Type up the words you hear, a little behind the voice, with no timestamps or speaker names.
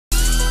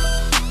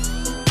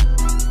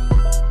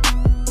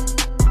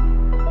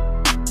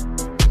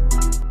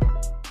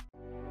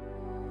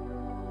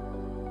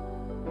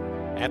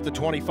At the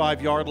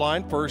 25-yard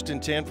line, 1st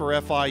and 10 for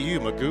FIU.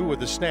 Magoo with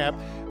the snap,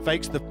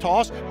 fakes the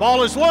toss.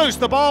 Ball is loose.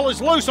 The ball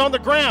is loose on the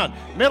ground.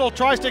 Middle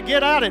tries to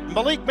get at it.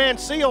 Malik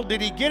Manciel, did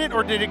he get it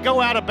or did it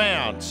go out of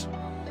bounds?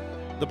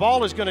 The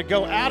ball is going to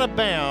go out of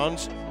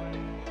bounds.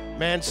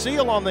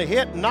 Manciel on the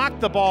hit,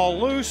 knocked the ball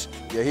loose.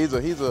 Yeah, he's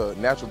a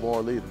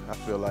natural-born leader. I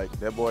feel like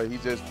that boy. He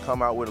just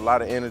come out with a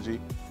lot of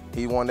energy.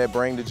 He one that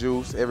bring the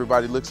juice.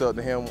 Everybody looks up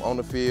to him on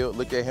the field,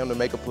 look at him to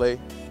make a play,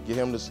 get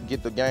him to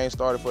get the game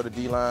started for the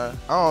D-line.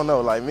 I don't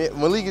know, like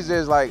Malik is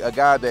just like a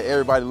guy that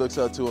everybody looks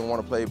up to and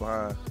want to play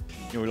behind.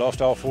 You know, we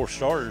lost all 4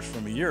 starters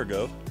from a year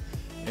ago,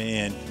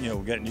 and you know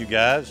we got new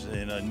guys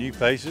and new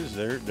faces.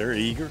 They're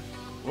eager.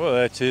 Well,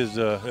 that's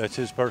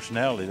his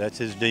personality. That's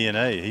his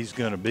DNA. He's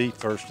going to be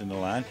first in the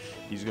line.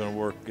 He's going to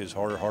work as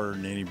harder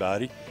than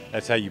anybody.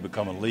 That's how you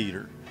become a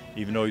leader.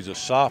 Even though he's a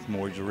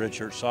sophomore, he's a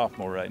redshirt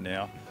sophomore right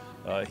now.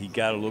 He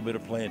got a little bit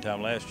of playing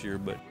time last year,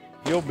 but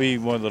he'll be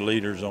one of the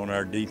leaders on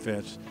our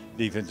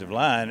defensive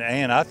line,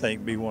 and I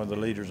think be one of the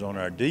leaders on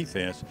our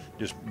defense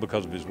just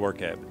because of his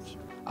work habits.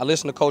 I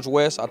listen to Coach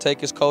West. I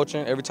take his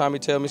coaching. Every time he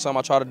tells me something,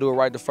 I try to do it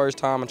right the first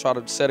time and try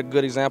to set a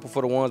good example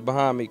for the ones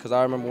behind me, because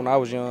I remember when I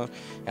was young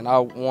and I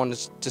wanted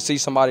to see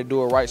somebody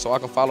do it right so I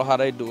can follow how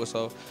they do it.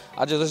 So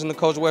I just listen to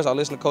Coach West. I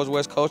listen to Coach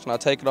West coach, and I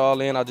take it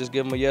all in. I just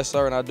give him a yes,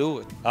 sir, and I do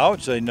it. I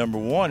would say number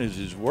 1 is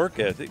his work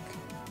ethic,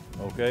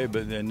 okay,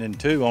 but then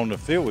 2 on the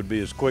field would be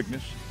his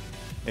quickness,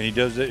 and he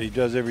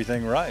does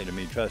everything right. I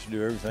mean, he tries to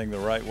do everything the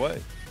right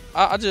way.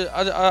 I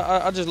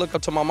just look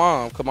up to my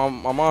mom, because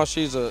my mom,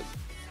 she's a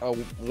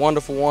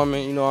wonderful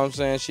woman, you know what I'm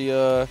saying?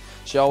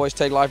 She always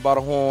take life by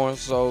the horns.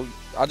 So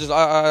I just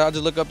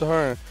look up to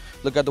her and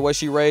look at the way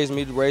she raised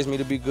me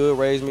to be good,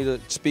 raised me to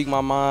speak my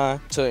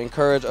mind, to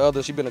encourage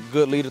others. She's been a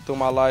good leader through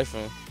my life,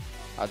 and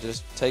I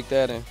just take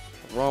that and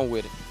run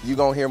with it. You're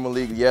going to hear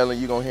Malik yelling,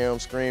 you're going to hear him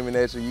screaming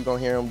at you, you're going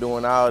to hear him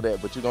doing all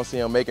that, but you're going to see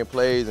him making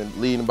plays and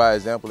leading by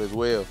example as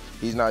well.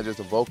 He's not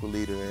just a vocal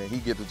leader, and he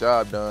get the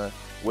job done.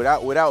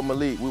 Without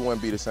Malik, we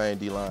wouldn't be the same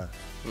D-line.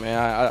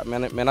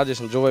 Man, I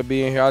just enjoy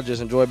being here. I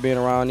just enjoy being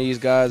around these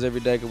guys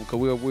every day, because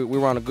we're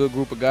around a good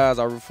group of guys.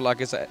 I feel like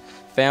it's a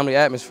family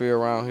atmosphere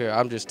around here.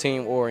 I'm just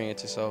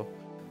team-oriented, so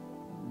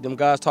them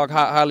guys talk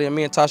highly of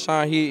me and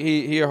Tashawn.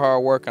 He a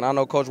hard worker, and I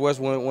know Coach West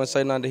wouldn't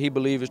say nothing that he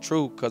believes is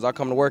true, because I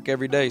come to work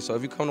every day. So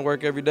if you come to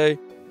work every day,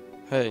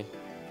 hey,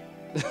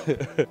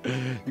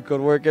 you come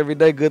to work every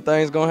day, good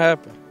things gonna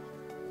happen.